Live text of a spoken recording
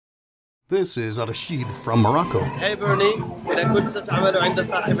This is Rashid from Morocco. Hey Bernie, إذا كنت ستعمل عند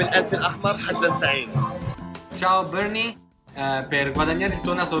صاحب الأنف الأحمر حدا سعيد. Ciao Bernie, per guadagnare il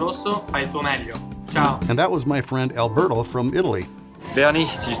tuo naso rosso fai il tuo meglio. Ciao. And that was my friend Alberto from Italy. Bernie,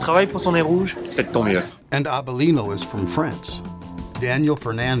 si tu travailles pour ton nez rouge, fais de ton mieux. And Abelino is from France. Daniel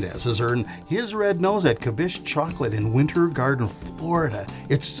Fernandez has earned his red nose at Kaebisch Chocolate in Winter Garden, Florida.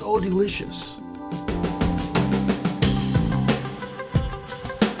 It's so delicious.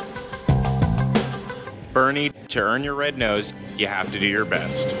 Bernie, to earn your red nose, you have to do your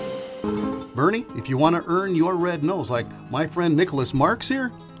best. Bernie, if you want to earn your red nose like my friend Nicholas Marks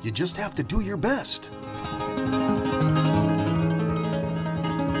here, you just have to do your best.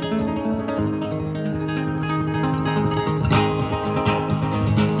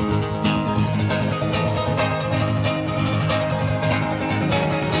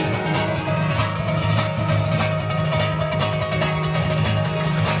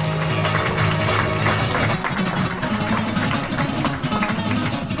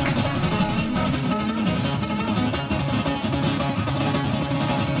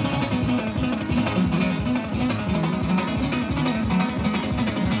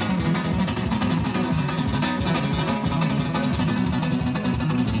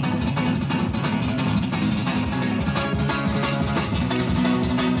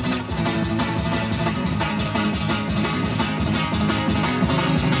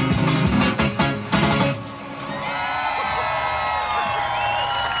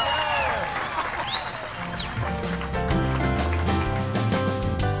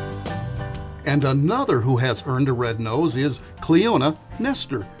 And another who has earned a red nose is Clinoa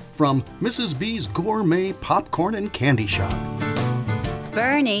Nestor from Mrs. B's Gourmet Popcorn and Candy Shop.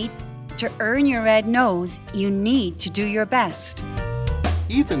 Bernie, to earn your red nose, you need to do your best.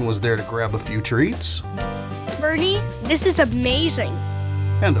 Ethan was there to grab a few treats. Bernie, this is amazing.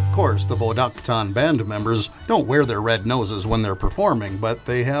 And of course, the Bodh'Aktan band members don't wear their red noses when they're performing, but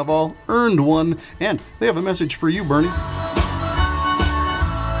they have all earned one, and they have a message for you, Bernie.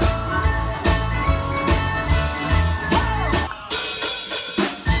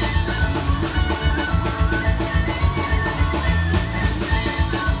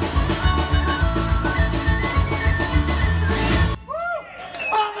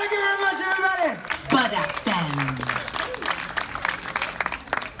 Bodh'Aktan.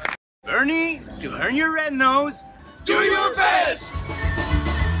 Bernie, to earn your red nose, do your best!